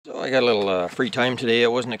I got a little free time today. I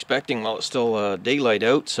wasn't expecting while it's still daylight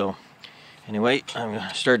out, so anyway,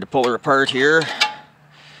 I started to pull her apart here.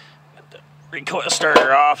 Got the recoil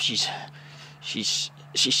starter off. She sees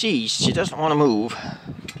she doesn't want to move.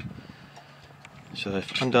 So I've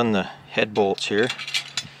undone the head bolts here,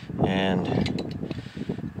 and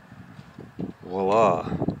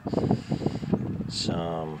voila,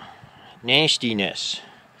 some nastiness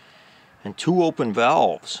and 2 open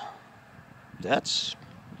valves. That's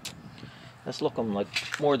looking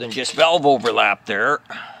like more than just valve overlap there.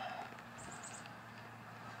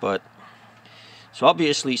 But so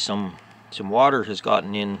obviously some water has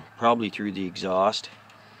gotten in, probably through the exhaust,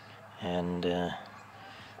 and the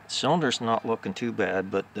cylinder's not looking too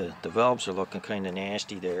bad, but the valves are looking kind of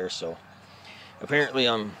nasty there. So apparently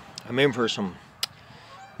I'm in for some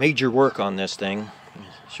major work on this thing.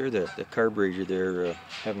 Sure, the carburetor there,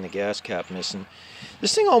 having the gas cap missing.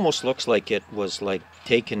 This thing almost looks like it was like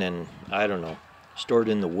taken and, I don't know, stored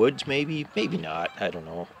in the woods maybe not, I don't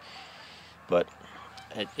know. But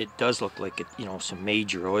it does look like it, you know, some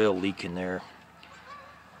major oil leak in there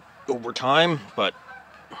over time. But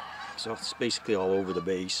so it's basically all over the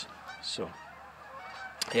base. So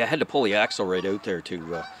yeah, I had to pull the axle right out there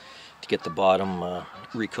to get the bottom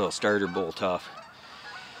recoil starter bolt off.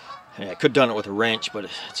 I could have done it with a wrench, but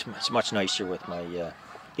it's much nicer with my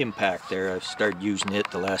impact there. I've started using it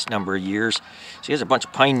the last number of years. So he has a bunch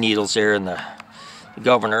of pine needles there in the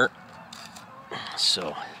governor.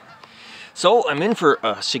 So I'm in for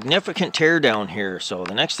a significant teardown here. So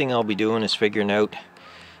the next thing I'll be doing is figuring out,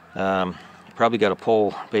 probably got to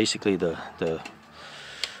pull basically the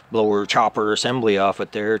blower chopper assembly off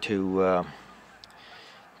it there to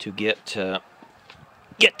get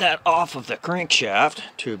that off of the crankshaft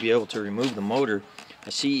to be able to remove the motor.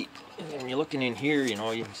 I see when you're looking in here, you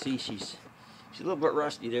know, you can see she's a little bit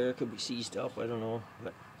rusty there. It could be seized up, I don't know,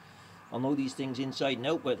 but I'll know these things inside and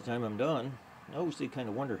out by the time I'm done. I always did kind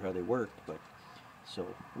of wonder how they worked, but so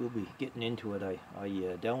we'll be getting into it. I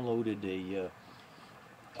downloaded a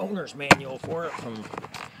owner's manual for it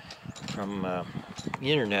from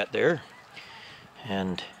the internet there,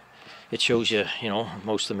 and it shows you, you know,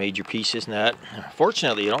 most of the major pieces and that.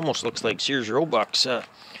 Fortunately, it almost looks like Sears Roebuck's going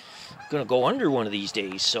to go under one of these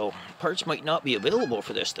days, so parts might not be available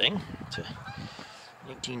for this thing. It's a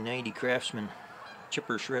 1990 Craftsmen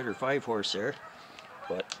chipper shredder 5-horse there,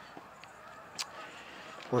 but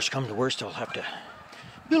worst come to worst, I'll have to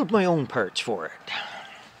build my own parts for it.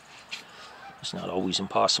 It's not always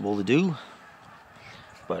impossible to do,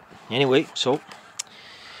 but anyway, so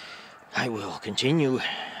I will continue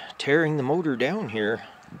tearing the motor down here.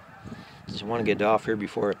 Just want to get it off here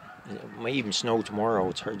before it may even snow tomorrow.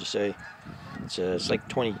 It's hard to say. It's like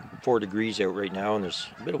 24 degrees out right now, and there's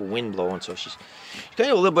a bit of a wind blowing, so she's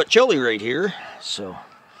kind of a little bit chilly right here. So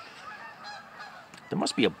there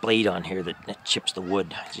must be a blade on here that chips the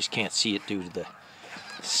wood. I just can't see it due to the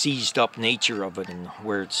seized up nature of it and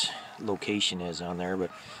where its location is on there.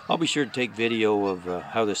 But I'll be sure to take video of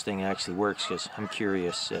how this thing actually works, because I'm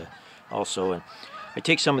curious also. And I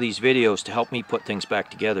take some of these videos to help me put things back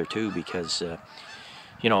together too, because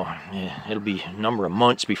you know, it'll be a number of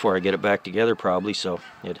months before I get it back together probably, so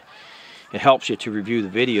it helps you to review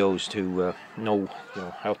the videos to know, you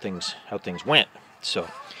know, how things went. So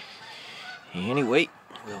anyway,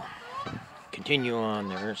 we'll continue on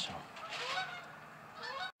there. So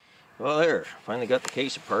well, there, finally got the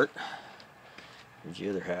case apart. Here's the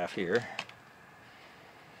other half here.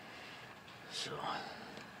 So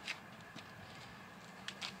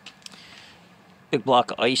big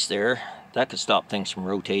block of ice there. That could stop things from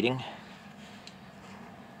rotating.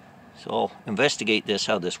 So I'll investigate this,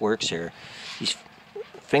 how this works here. These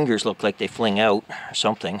fingers look like they fling out or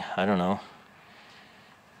something. I don't know.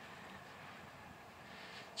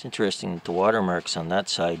 It's interesting that the watermarks on that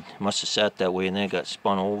side must have sat that way and then it got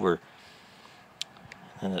spun over.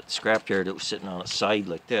 And that scrapyard that was sitting on its side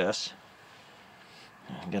like this.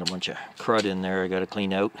 I've got a bunch of crud in there I got to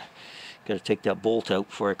clean out. Got to take that bolt out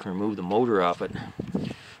before I can remove the motor off it.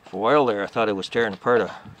 For a while there, I thought I was tearing apart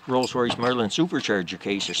a Rolls-Royce Merlin supercharger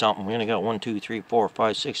case or something. We only got 1, 2, 3, 4,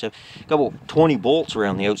 5, 6, 7. Got about 20 bolts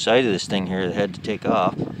around the outside of this thing here that I had to take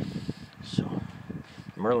off. So,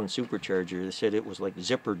 Merlin supercharger, they said it was like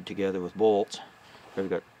zippered together with bolts. Probably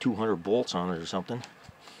got 200 bolts on it or something.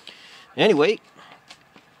 Anyway,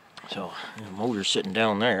 so the motor's sitting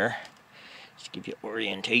down there. Just give you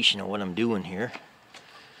orientation of what I'm doing here.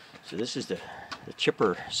 So this is the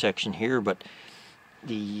chipper section here, but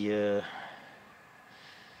the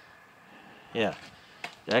yeah,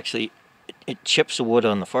 actually it chips the wood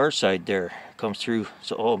on the far side there, comes through.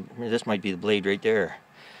 So oh, this might be the blade right there,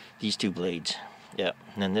 these two blades. Yeah,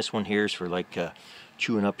 and then this one here is for like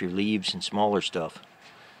chewing up your leaves and smaller stuff.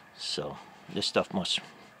 So this stuff must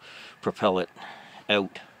propel it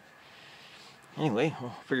out. Anyway,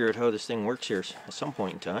 we'll figure out how this thing works here at some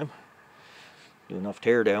point in time. Do enough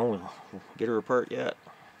teardown, we'll get her apart yet.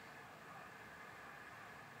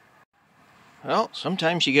 Well,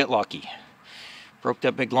 sometimes you get lucky. Broke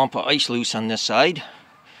that big lump of ice loose on this side,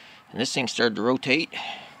 and this thing started to rotate.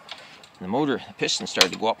 And the motor, the piston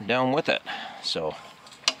started to go up and down with it. So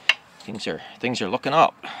things are looking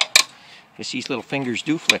up. I guess these little fingers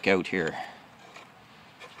do flick out here.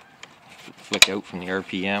 Flick out from the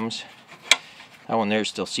RPMs. That one there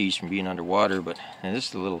still sees from being underwater, but this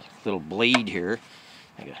is the little blade here,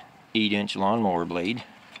 like a 8-inch lawnmower blade.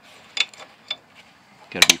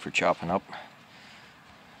 Gotta be for chopping up.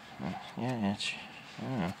 Yeah, it's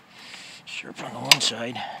sharp on the one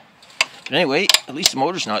side. But anyway, at least the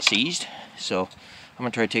motor's not seized. So I'm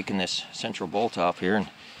gonna try taking this central bolt off here and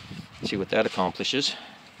see what that accomplishes.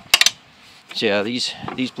 So yeah, these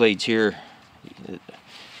blades here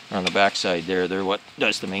are on the back side there. They're what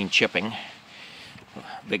does the main chipping.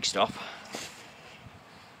 Big stuff.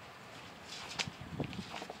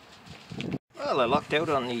 Well, I lucked out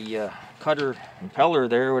on the cutter impeller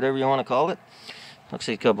there, whatever you want to call it. Looks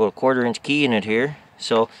like about a 1/4-inch key in it here.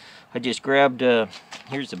 So I just grabbed,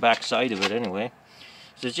 here's the back side of it anyway.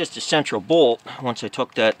 So it's just a central bolt. Once I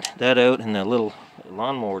took that out and the little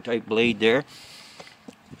lawnmower type blade there,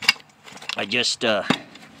 I just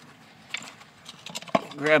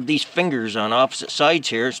grabbed these fingers on opposite sides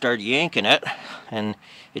here, started yanking it, and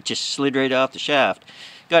it just slid right off the shaft.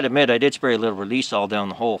 Gotta admit, I did spray a little release all down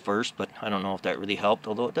the hole first, but I don't know if that really helped,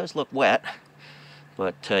 although it does look wet.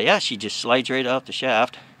 But yeah, she just slides right off the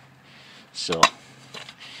shaft. So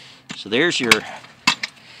there's your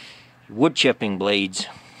wood chipping blades.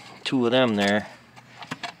 2 of them there.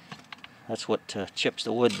 That's what chips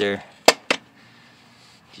the wood there.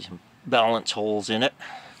 Some balance holes in it.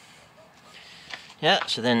 Yeah,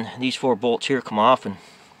 so then these 4 bolts here come off and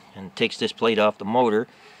takes this plate off the motor,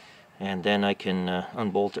 and then I can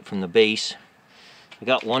unbolt it from the base. I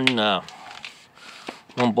got one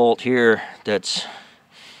bolt here that's,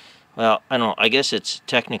 well, I don't know, I guess it's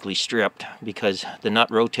technically stripped because the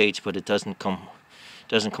nut rotates, but it doesn't come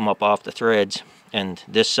up off the threads, and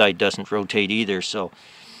this side doesn't rotate either, so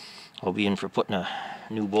I'll be in for putting a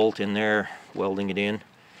new bolt in there, welding it in.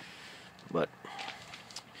 But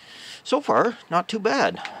so far, not too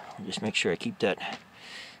bad. I'll just make sure I keep that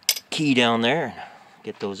key down there and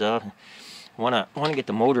get those off. I want to get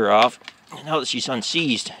the motor off. Now that she's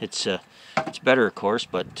unseized, it's better, of course,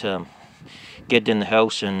 but get it in the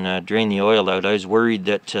house and drain the oil out. I was worried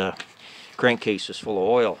that crankcase was full of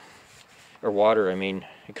oil, or water. I mean,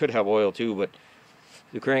 it could have oil too, but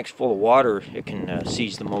if the crank's full of water, it can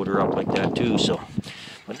seize the motor up like that too. So,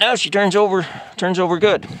 but now she turns over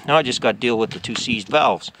good. Now I just got to deal with the 2 seized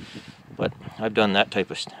valves. But I've done that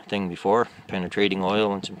type of thing before, penetrating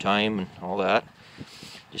oil and some time and all that.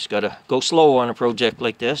 Just gotta go slow on a project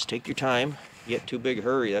like this. Take your time. You get too big a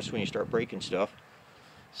hurry, that's when you start breaking stuff.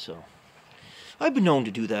 So I've been known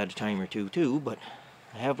to do that a time or two too, but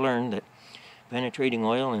I have learned that penetrating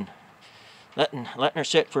oil and letting her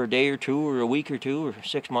sit for a day or 2 or a week or 2 or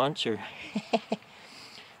 6 months, or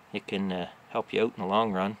it can help you out in the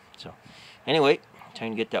long run. So anyway,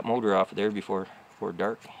 trying to get that motor off of there before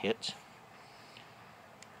dark hits.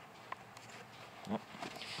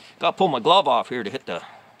 Got to pull my glove off here to get the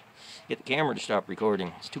camera to stop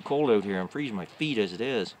recording. It's too cold out here. I'm freezing my feet as it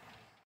is.